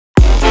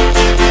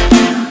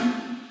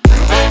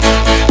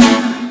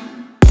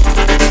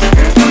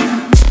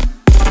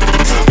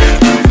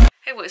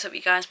what is up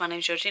you guys, my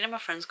name's Georgina, my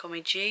friends call me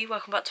G.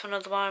 Welcome back to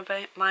another one of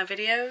my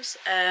videos.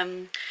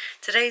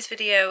 Today's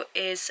video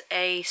is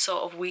a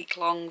sort of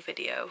week-long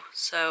video.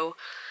 So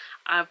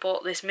I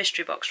bought this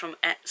mystery box from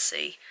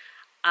Etsy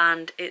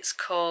and it's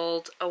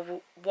called a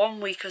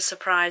 1 week of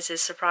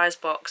surprises, surprise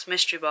box,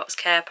 mystery box,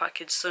 care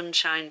package,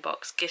 sunshine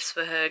box, gifts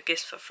for her,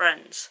 gifts for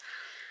friends.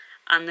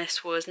 And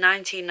this was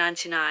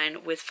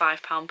 £19.99 with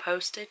 £5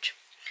 postage.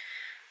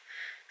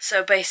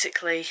 So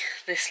basically,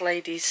 this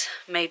lady's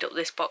made up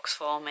this box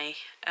for me,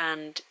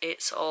 and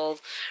it's all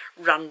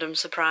random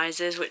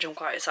surprises, which I'm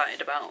quite excited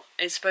about.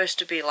 It's supposed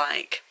to be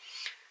like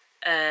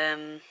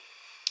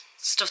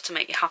stuff to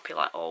make you happy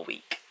like all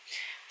week.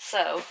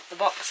 So the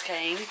box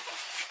came,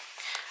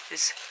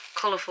 there's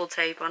colourful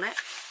tape on it.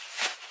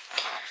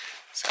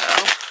 So,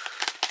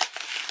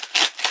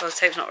 well, the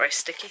tape's not very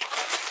sticky.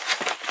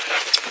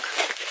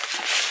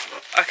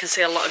 I can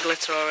see a lot of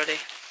glitter already.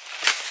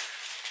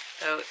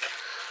 So.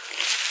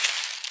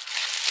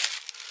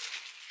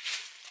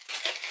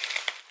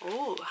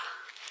 Ooh,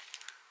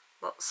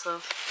 lots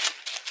of.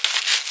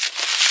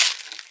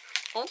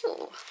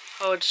 Oh,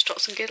 I just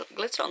dropped some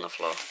glitter on the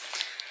floor.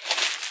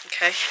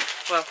 Okay,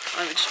 well,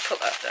 let me just put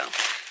that down.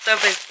 So,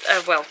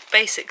 well,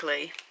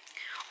 basically,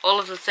 all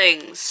of the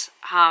things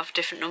have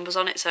different numbers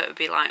on it. So it would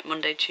be like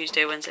Monday,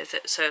 Tuesday, Wednesday,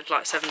 so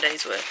like 7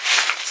 days worth.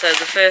 So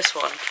the first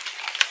one,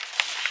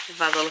 if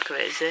I have a look at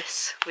it, is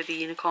this with the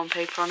unicorn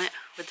paper on it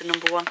with the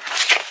number 1.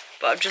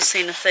 But I've just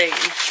seen a thing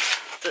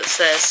that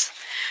says,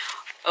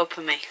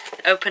 open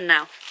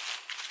now.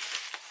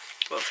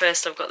 But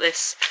first I've got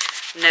this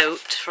note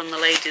from the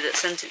lady that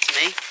sent it to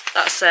me.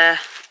 That's their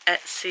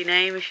Etsy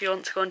name if you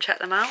want to go and check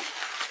them out.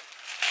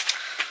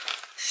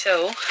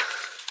 So,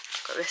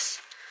 I've got this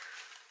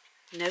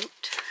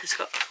note. It's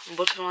got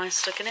butterflies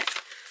stuck in it.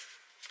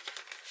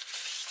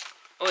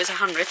 Oh, it's a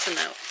handwritten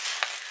note.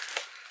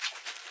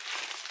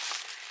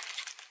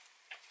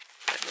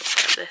 It looks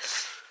like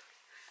this.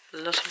 A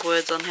lot of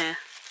words on here.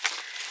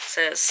 It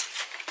says,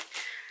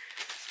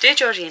 "Dear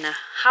Georgina,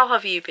 how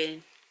have you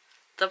been?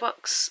 The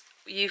box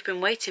you've been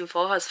waiting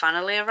for has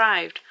finally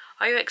arrived.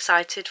 Are you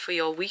excited for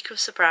your week of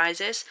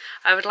surprises?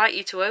 I would like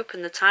you to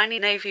open the tiny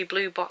navy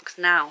blue box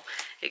now.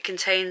 It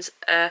contains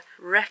a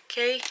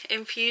Reiki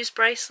infused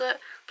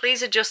bracelet.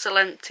 Please adjust the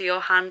length to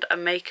your hand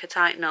and make a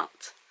tight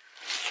knot."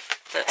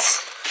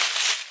 Let's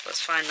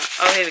find that.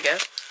 Oh, here we go.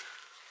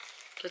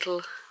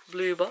 Little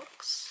blue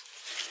box.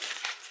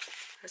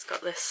 It's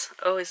got this.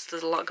 Oh, there's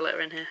a lot of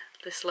glitter in here.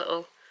 This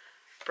little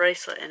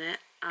bracelet in it.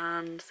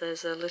 And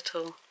there's a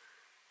little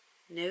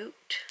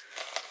note.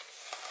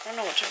 I don't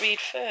know what to read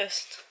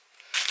first.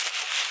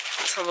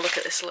 Let's have a look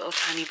at this little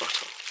tiny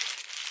bottle.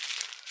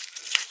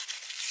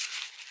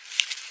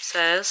 It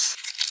says,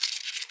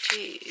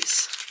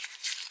 geez.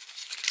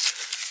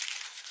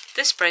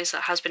 "This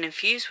bracelet has been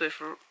infused with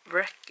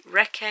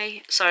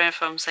Reiki." Sorry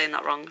if I'm saying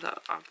that wrong,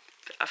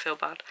 I feel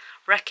bad.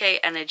 "Reiki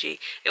energy.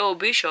 It will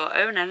boost your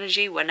own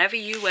energy whenever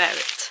you wear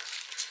it."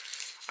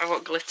 I've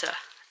got glitter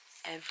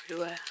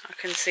everywhere. I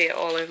can see it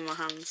all over my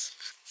hands.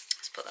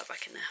 Let's put that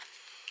back in there.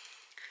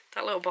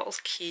 That little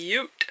bottle's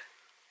cute.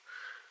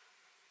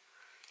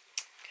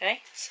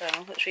 Okay, so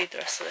let's read the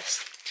rest of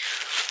this.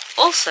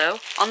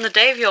 "Also, on the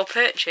day of your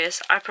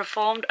purchase, I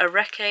performed a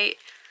Reiki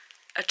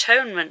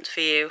atonement for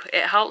you.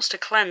 It helps to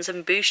cleanse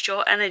and boost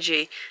your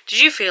energy. Did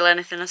you feel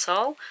anything at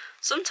all?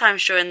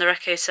 Sometimes during the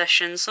Reiki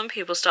sessions, some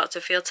people start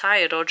to feel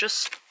tired or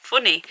just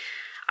funny.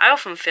 I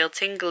often feel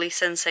tingly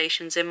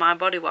sensations in my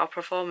body while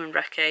performing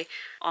Reiki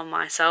on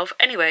myself.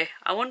 Anyway,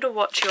 I wonder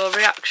what your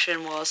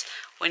reaction was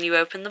when you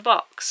opened the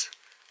box.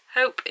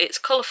 Hope it's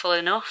colourful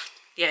enough."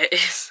 Yeah, it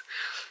is.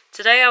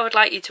 "Today I would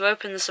like you to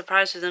open the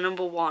surprise with the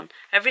number 1.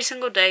 Every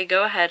single day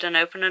go ahead and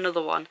open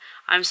another one.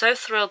 I'm so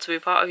thrilled to be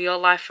part of your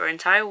life for an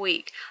entire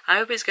week. I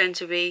hope it's going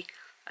to be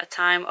a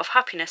time of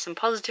happiness and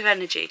positive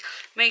energy.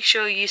 Make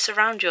sure you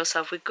surround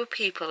yourself with good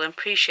people and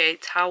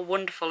appreciate how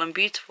wonderful and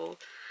beautiful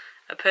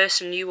a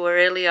person you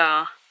really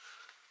are.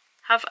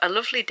 Have a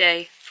lovely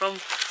day,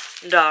 from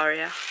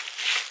Daria."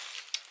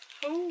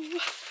 Ooh.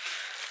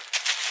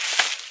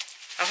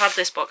 I've had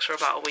this box for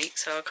about a week,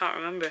 so I can't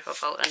remember if I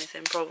felt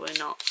anything. Probably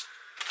not.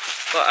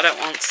 But I don't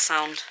want to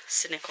sound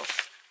cynical.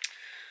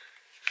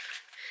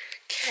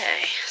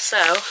 Okay,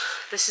 so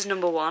this is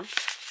number 1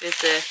 with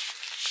the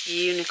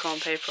unicorn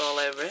paper all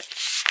over it.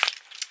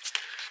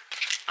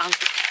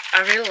 I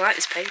really like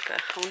this paper.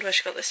 I wonder where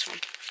she got this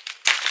from.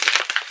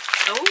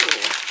 Oh,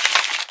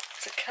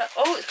 it's a cut.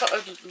 Oh, it's got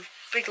a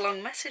big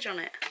long message on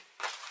it.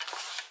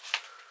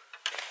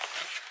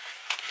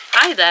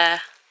 "Hi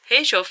there.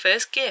 Here's your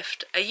first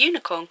gift, a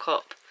unicorn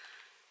cup.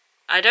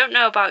 I don't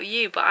know about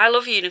you, but I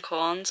love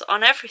unicorns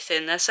on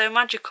everything. They're so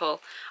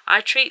magical.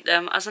 I treat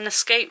them as an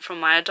escape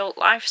from my adult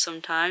life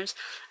sometimes.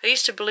 I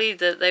used to believe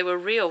that they were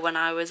real when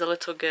I was a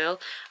little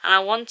girl, and I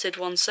wanted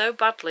one so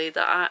badly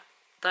that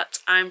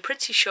I'm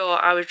pretty sure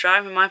I was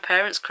driving my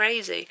parents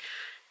crazy.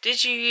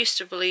 Did you used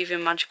to believe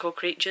in magical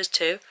creatures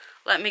too?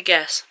 Let me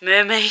guess,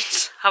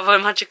 mermaids. Have a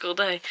magical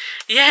day."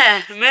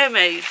 Yeah,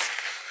 mermaids.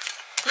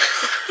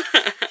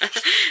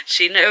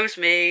 She knows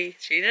me.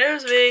 She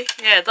knows me.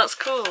 Yeah, that's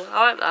cool.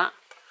 I like that.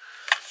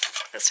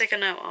 Let's take a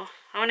note off.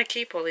 I want to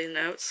keep all these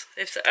notes.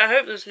 I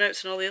hope there's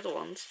notes in all the other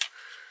ones.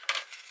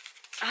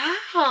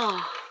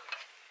 Ah,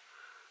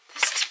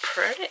 this is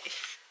pretty.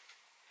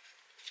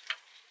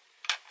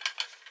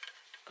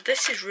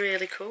 This is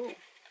really cool.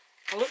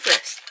 I love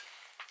this.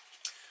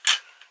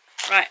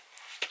 Right.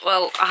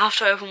 Well, I have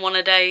to open one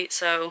a day,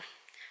 so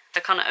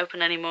I can't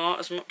open any more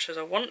as much as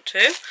I want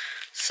to.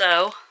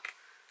 So,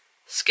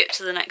 skip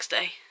to the next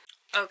day.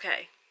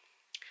 Okay.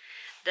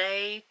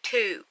 Day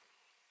 2.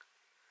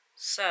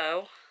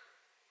 So,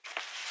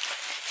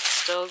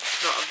 still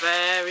got a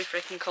very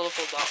freaking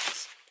colourful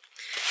box.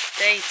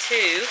 Day 2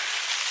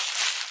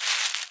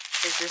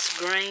 is this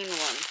green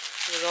one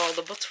with all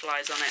the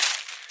butterflies on it.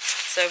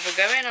 So if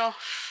we're going off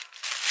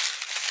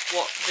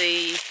what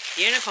the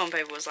unicorn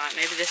paper was like,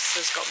 maybe this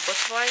has got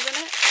butterflies in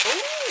it.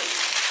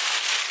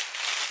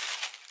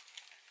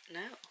 Ooh!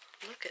 No,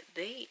 look at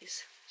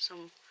these.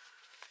 Some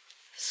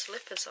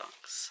slipper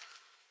socks.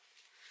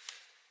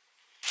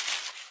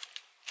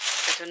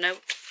 Get a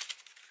note.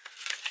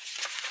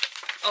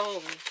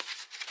 Oh,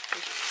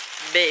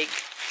 big.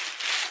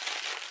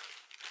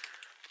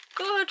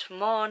 Good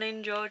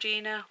morning,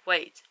 Georgina.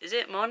 Wait, is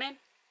it morning?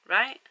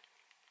 Right?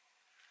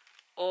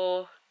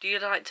 Or do you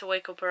like to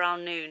wake up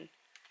around noon?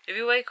 If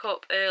you wake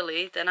up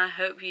early, then I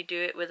hope you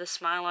do it with a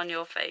smile on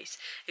your face.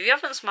 If you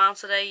haven't smiled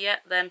today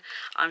yet, then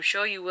I'm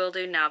sure you will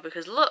do now,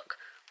 because look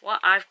what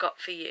I've got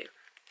for you.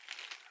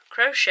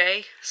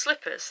 Crochet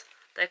slippers.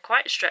 They're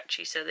quite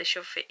stretchy, so they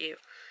should fit you.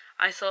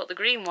 I thought the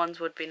green ones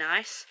would be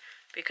nice,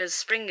 because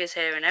spring is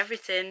here and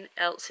everything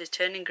else is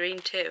turning green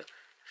too.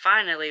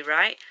 Finally,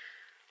 right?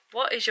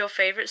 What is your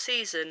favourite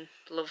season,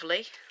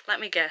 lovely? Let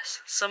me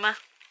guess. Summer?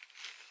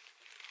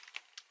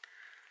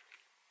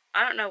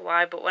 I don't know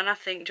why, but when I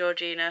think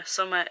Georgina,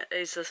 summer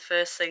is the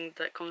first thing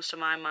that comes to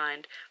my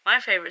mind. My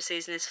favourite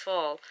season is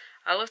fall.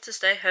 I love to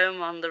stay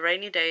home on the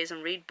rainy days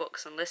and read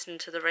books and listen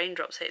to the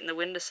raindrops hitting the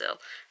windowsill.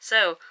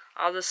 So,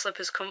 are the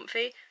slippers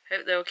comfy?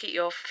 Hope they'll keep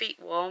your feet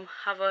warm.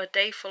 Have a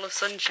day full of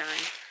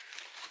sunshine.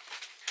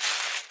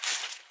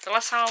 The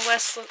last time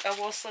I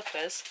wore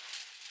slippers,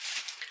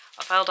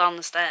 I fell down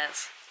the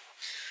stairs.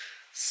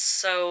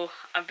 So,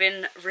 I've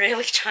been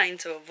really trying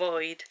to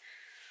avoid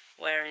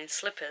wearing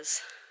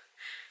slippers.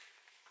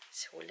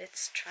 So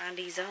let's try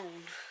these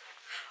on.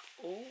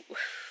 Ooh.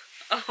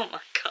 Oh my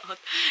god.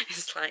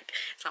 It's like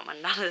my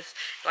nana's,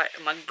 like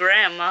my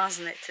grandma's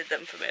knitted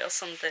them for me or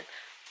something.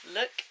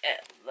 Look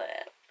at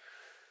that.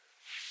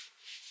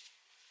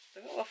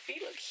 Look at my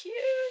feet, look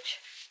huge.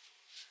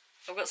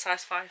 I've got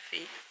size 5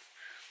 feet.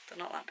 They're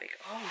not that big.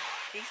 Oh,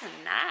 these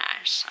are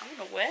nice. I'm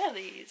gonna wear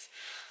these.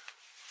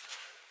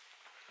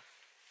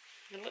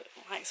 They look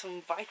like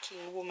some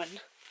Viking woman.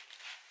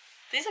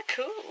 These are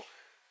cool.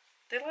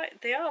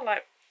 They are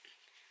like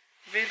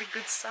really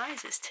good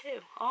sizes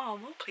too. Oh,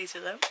 I'm well pleased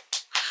with them.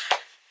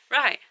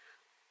 Right,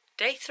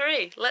 day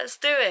 3. Let's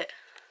do it.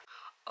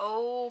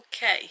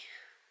 Okay.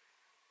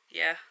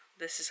 Yeah,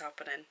 this is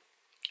happening.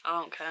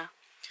 I don't care.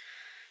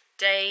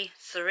 Day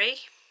 3.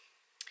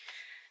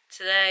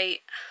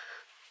 Today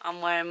I'm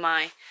wearing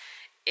my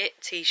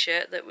It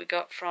t-shirt that we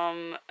got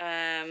from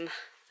the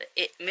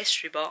It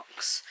mystery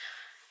box.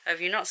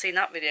 Have you not seen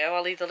that video?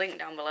 I'll leave the link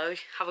down below.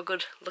 Have a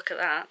good look at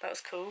that. That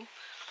was cool.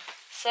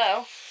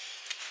 So,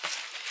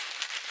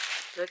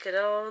 look at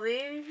all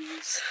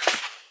these.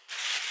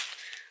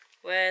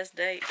 Where's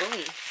day...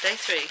 Ooh, day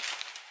 3.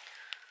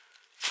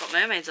 It's got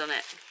mermaids on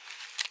it.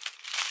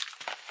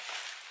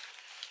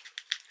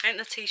 I think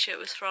the t-shirt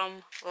was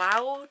from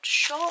Loud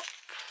Shop.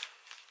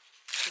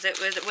 Was it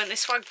when they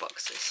swag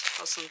boxes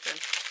or something?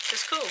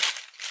 It's cool.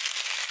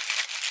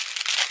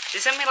 She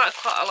sent me like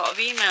quite a lot of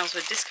emails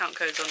with discount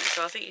codes on it,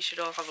 so I think you should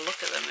all have a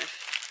look at them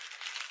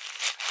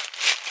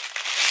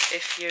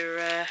if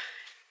you're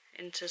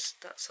into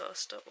that sort of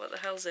stuff. What the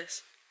hell's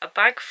this? A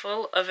bag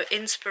full of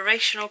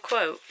inspirational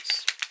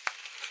quotes.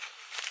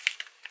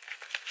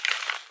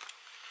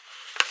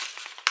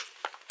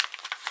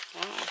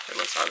 Oh, it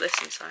looks like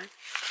this inside.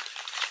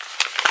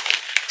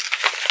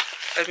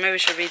 Oh, maybe we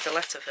should read the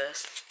letter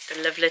first. The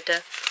love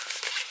letter.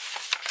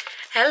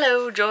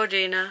 Hello,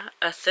 Georgina.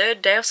 A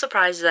 3rd day of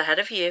surprises ahead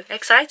of you.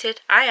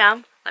 Excited? I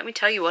am. Let me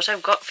tell you what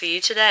I've got for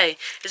you today.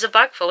 It's a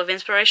bag full of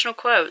inspirational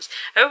quotes.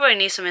 Everybody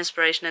needs some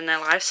inspiration in their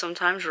life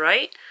sometimes,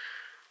 right?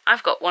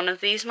 I've got one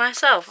of these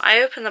myself. I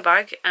open the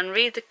bag and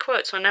read the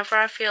quotes whenever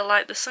I feel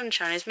like the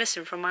sunshine is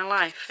missing from my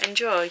life.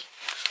 Enjoy.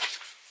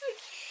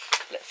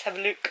 Let's have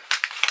a look.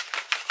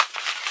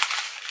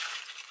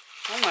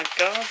 Oh my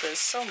god, there's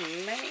so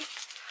many.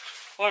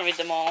 I won't read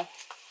them all.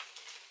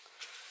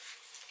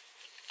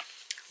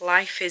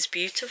 Life is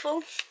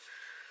beautiful.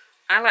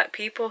 I like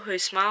people who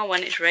smile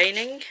when it's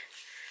raining.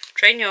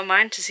 Train your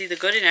mind to see the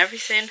good in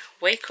everything.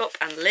 Wake up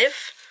and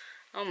live.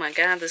 Oh my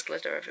god, there's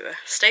glitter everywhere.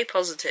 Stay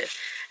positive.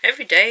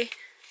 Every day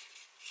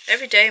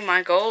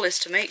my goal is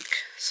to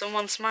make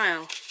someone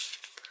smile.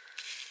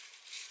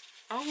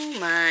 Oh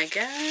my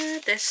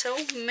god, there's so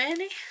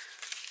many.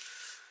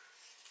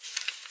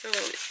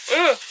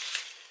 Oh,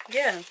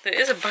 Yeah, there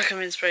is a bag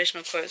of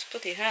inspirational quotes.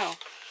 Bloody hell.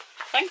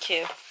 Thank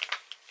you.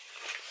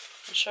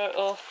 I'm sure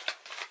it'll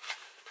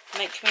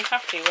make me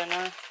happy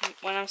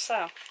when I'm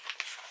sad.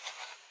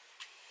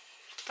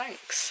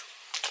 Thanks.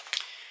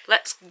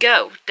 Let's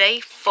go. Day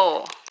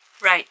 4.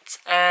 Right.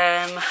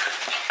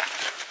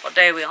 What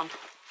day are we on?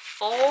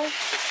 4.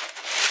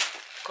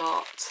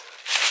 Got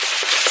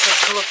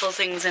some colourful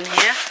things in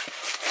here.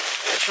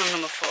 Which one,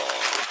 number 4?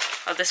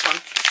 Oh, this one.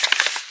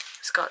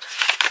 It's got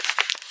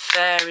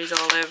fairies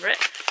all over it.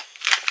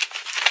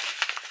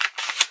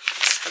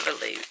 Let's have a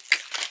look.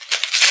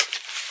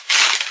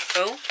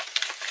 Oh.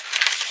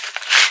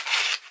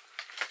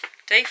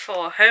 Day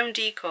 4, home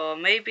decor.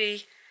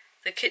 Maybe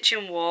the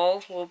kitchen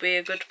wall will be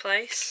a good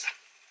place.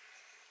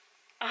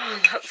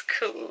 Oh, that's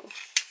cool.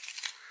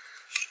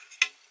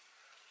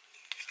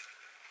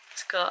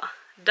 It's got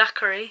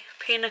daiquiri,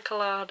 pina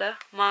colada,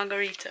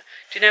 margarita.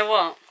 Do you know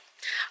what?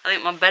 I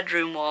think my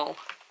bedroom wall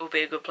will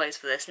be a good place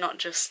for this, not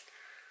just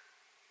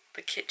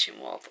the kitchen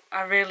wall.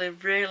 I really,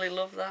 really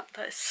love that.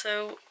 That is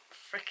so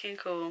freaking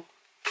cool.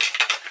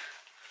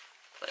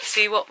 Let's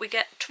see what we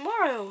get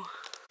tomorrow.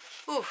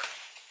 Ooh,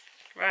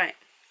 right.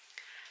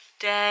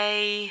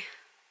 Day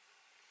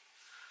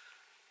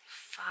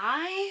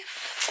 5?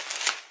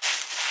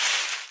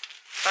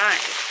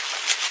 5.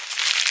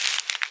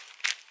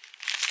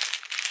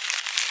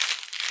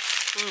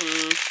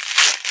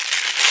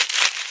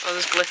 Oh,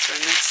 there's glitter in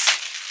this.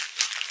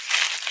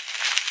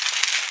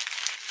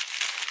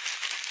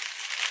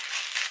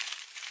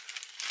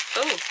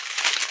 Oh.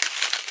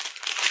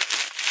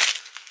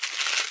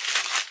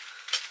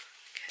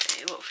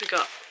 Okay, what have we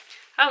got?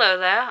 Hello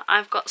there,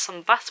 I've got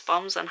some bath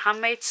bombs and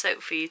handmade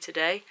soap for you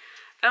today.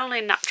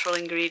 Only natural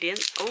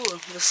ingredients. Oh,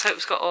 the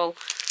soap's got all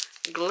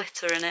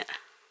glitter in it.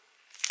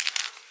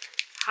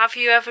 Have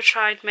you ever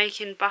tried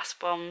making bath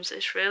bombs?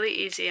 It's really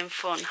easy and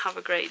fun. Have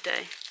a great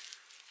day.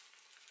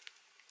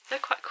 They're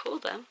quite cool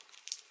then.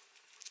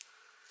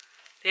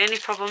 The only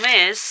problem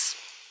is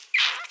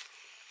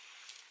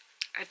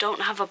I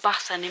don't have a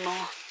bath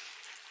anymore,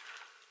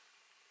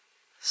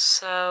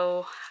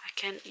 so I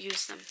can't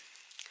use them.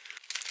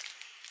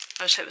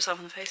 I'll just take myself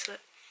in the face with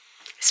it.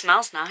 It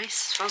smells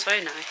nice. It smells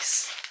very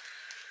nice.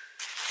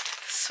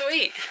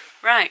 Sweet.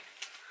 Right.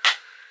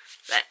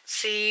 Let's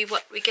see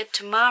what we get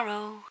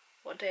tomorrow.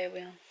 What day are we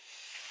on?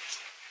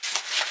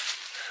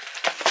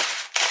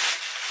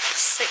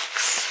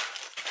 6.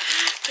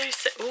 Day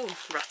 6. Ooh,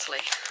 rattly.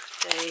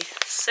 Day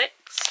 6.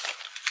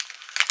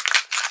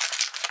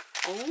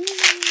 Ooh.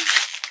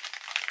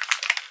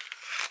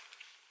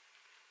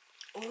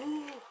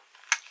 Ooh.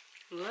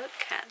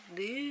 Look at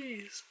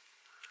these.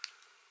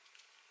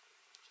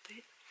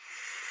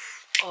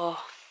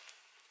 Oh.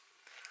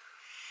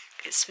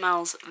 It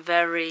smells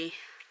very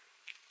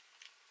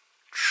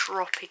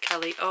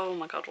tropically. Oh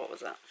my god, what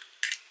was that?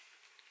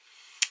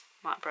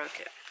 Might have broke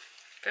it.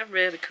 They're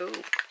really cool.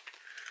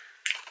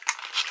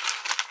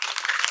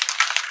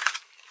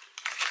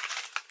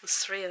 There's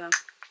 3 of them.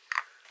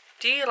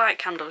 Do you like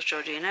candles,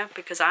 Georgina?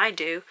 Because I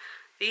do.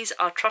 These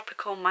are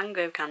tropical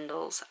mango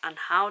candles. And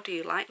how do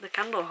you like the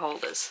candle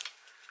holders?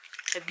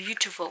 They're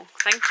beautiful.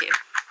 Thank you.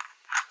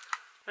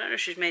 I don't know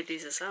if she's made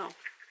these herself.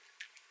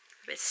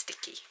 A bit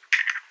sticky.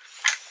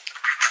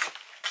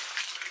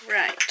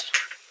 Right.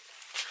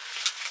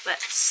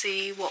 Let's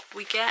see what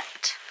we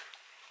get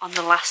on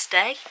the last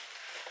day.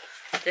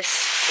 This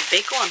is the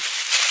big one.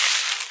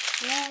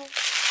 Yeah.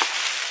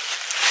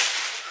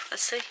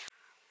 Let's see.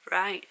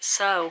 Right,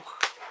 so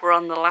we're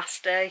on the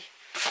last day.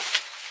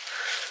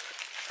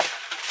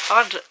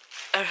 I've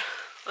had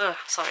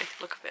sorry,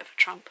 look a bit of a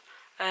tramp.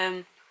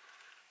 I've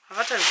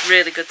had a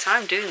really good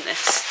time doing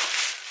this.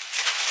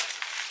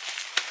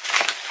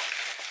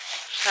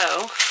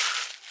 So,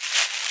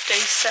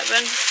 day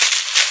 7.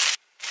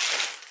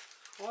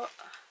 What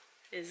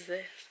is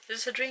this?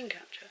 Is this a dream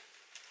catcher?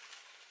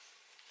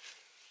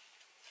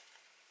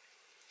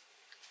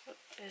 What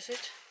is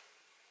it?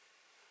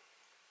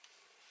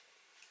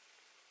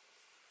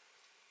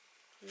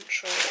 I'm not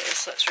sure what it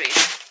is. Let's read.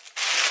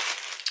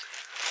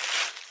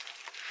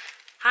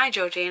 Hi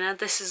Georgina,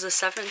 this is the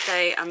 7th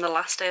day and the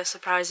last day of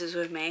surprises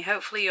with me.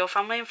 Hopefully your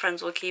family and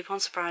friends will keep on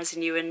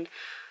surprising you in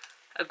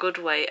a good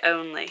way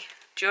only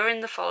during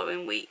the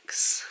following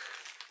weeks.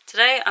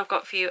 Today I've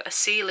got for you a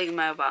ceiling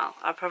mobile.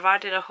 I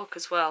provided a hook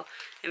as well,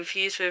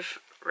 infused with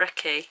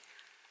Reiki.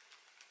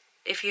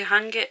 If you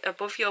hang it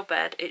above your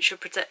bed, it should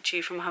protect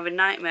you from having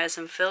nightmares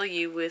and fill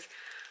you with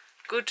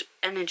good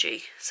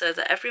energy, so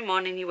that every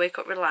morning you wake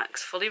up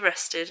relaxed, fully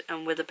rested,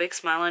 and with a big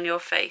smile on your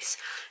face.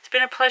 It's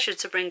been a pleasure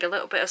to bring a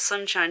little bit of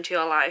sunshine to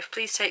your life.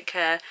 Please take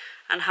care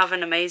and have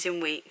an amazing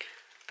week.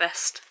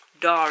 Best,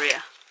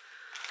 Daria.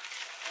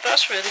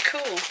 That's really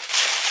cool.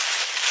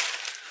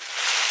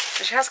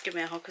 And she has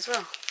given me a hook as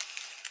well.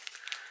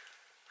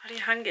 How do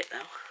you hang it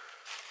though?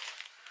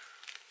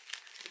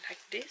 Like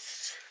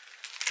this?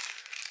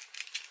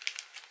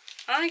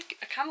 I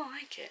kind of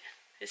like it.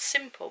 It's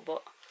simple,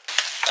 but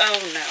oh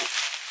no.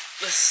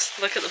 Let's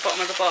look at the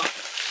bottom of the box.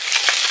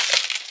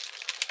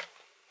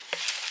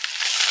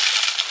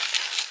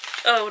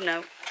 Oh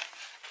no.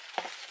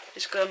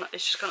 It's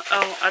just gone.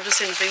 Oh, I've just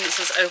seen the thing that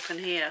says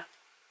open here.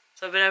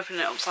 So I've been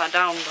opening it upside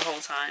down the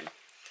whole time.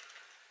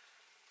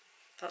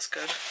 That's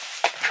good.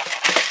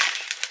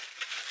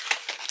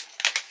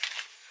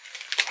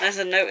 There's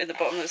a note at the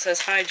bottom that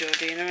says hi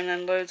Georgina, and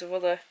then loads of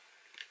other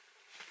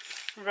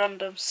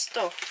random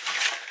stuff.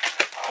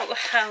 What the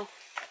hell?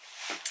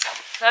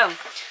 Oh,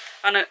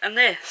 and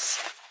this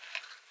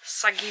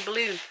saggy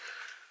balloon.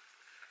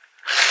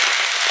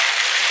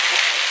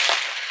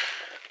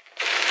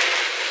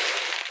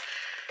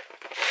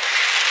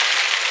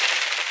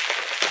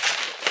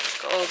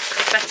 It's got all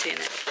confetti in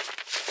it.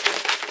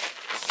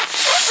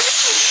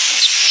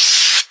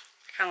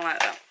 Kind of like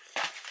that.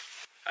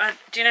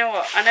 Do you know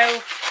what? I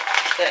know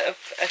that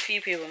a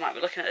few people might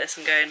be looking at this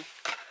and going,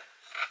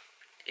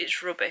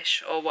 it's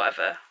rubbish or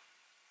whatever,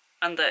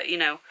 and that, you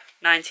know,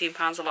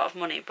 £19 a lot of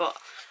money, but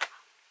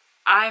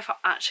I've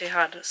actually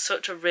had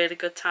such a really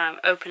good time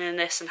opening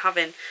this and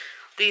having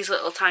these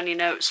little tiny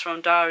notes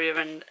from Daria,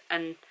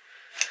 and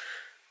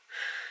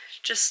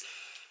just,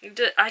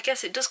 I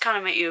guess it does kind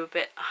of make you a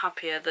bit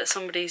happier that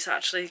somebody's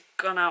actually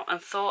gone out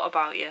and thought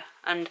about you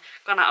and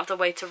gone out of their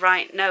way to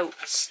write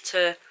notes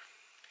to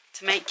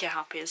make you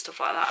happy and stuff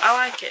like that. I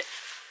like it.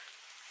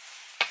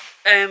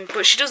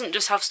 But she doesn't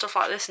just have stuff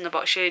like this in the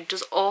box, she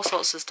does all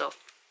sorts of stuff.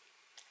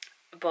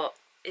 But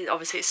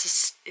obviously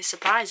it's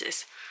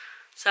surprises.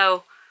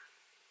 So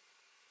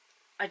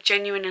I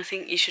genuinely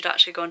think you should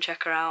actually go and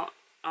check her out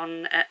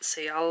on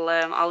Etsy.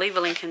 I'll leave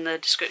a link in the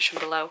description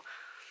below.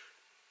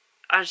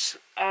 I've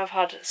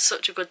had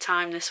such a good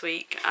time this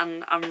week,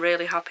 and I'm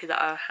really happy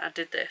that I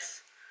did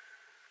this.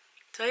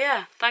 So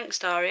yeah, thanks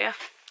Daria.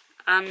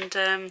 And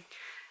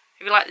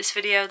if you like this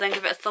video, then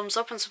give it a thumbs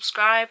up and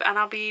subscribe, and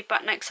I'll be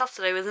back next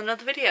Saturday with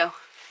another video.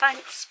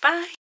 Thanks,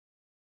 bye!